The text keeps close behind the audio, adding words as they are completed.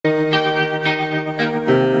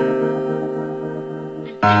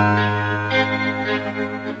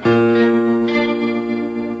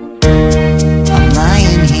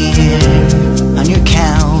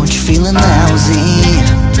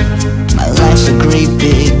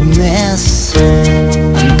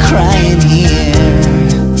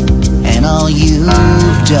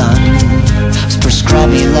done is prescribe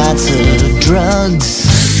me lots of drugs.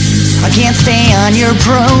 I can't stay on your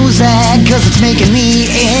Prozac cause it's making me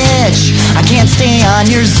itch. I can't stay on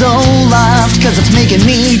your Zoloft cause it's making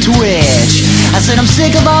me twitch. I said I'm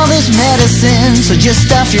sick of all this medicine, so just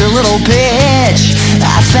stuff your little bitch.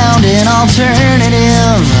 I found an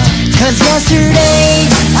alternative, cause yesterday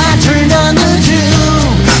I turned on the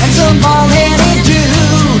tube and some bald-headed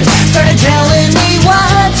dude started telling me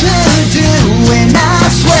what to do. And I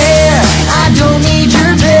swear I don't need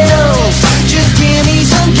your pills, just give me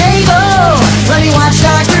some cable, let me watch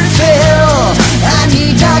Dr. Phil. I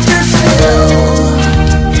need Dr. Phil.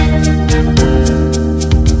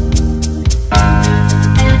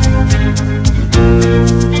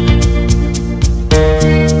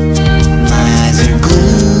 My eyes are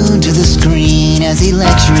glued to the screen as he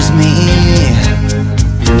lectures me.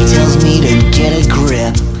 He tells me to get a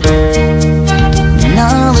grip. And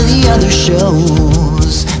all of the other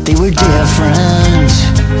shows, they were different.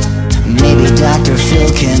 Maybe Dr.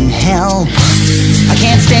 Phil can help. I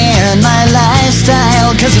can't stand my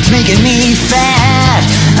lifestyle cause it's making me fat.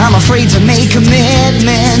 I'm afraid to make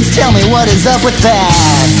commitments, tell me what is up with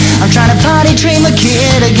that. I'm trying to potty train the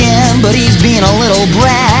kid again, but he's being a little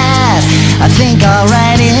brat. I think I'll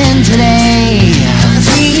write in today.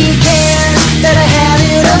 He cares that I had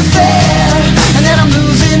an affair, and that I'm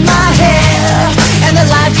losing my hair, and that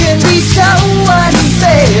life can be so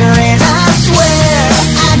unfair. And I swear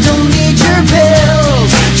I don't need your pills,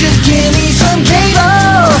 just give me some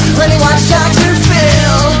cable, let me watch Dr.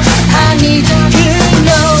 Phil. I need to hear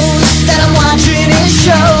knows that I'm watching his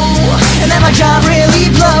show, and that my job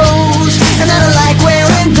really blows, and that I like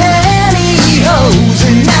wearing pantyhose.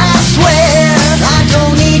 And I swear I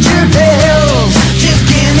don't need your pills, just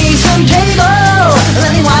give me some cable,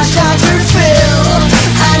 let me watch Dr. Phil.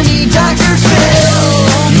 I need Dr.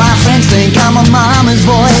 Phil. My friends think I'm a mama's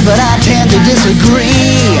boy, but I tend to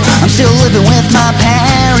disagree. I'm still living with my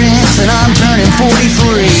parents and I'm turning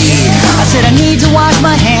 43. I said I need to wash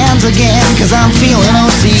my hands again cause I'm feeling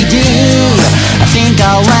OCD. I think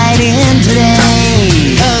I'll write in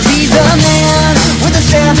today, cause he's the man with a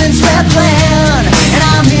 7-step plan.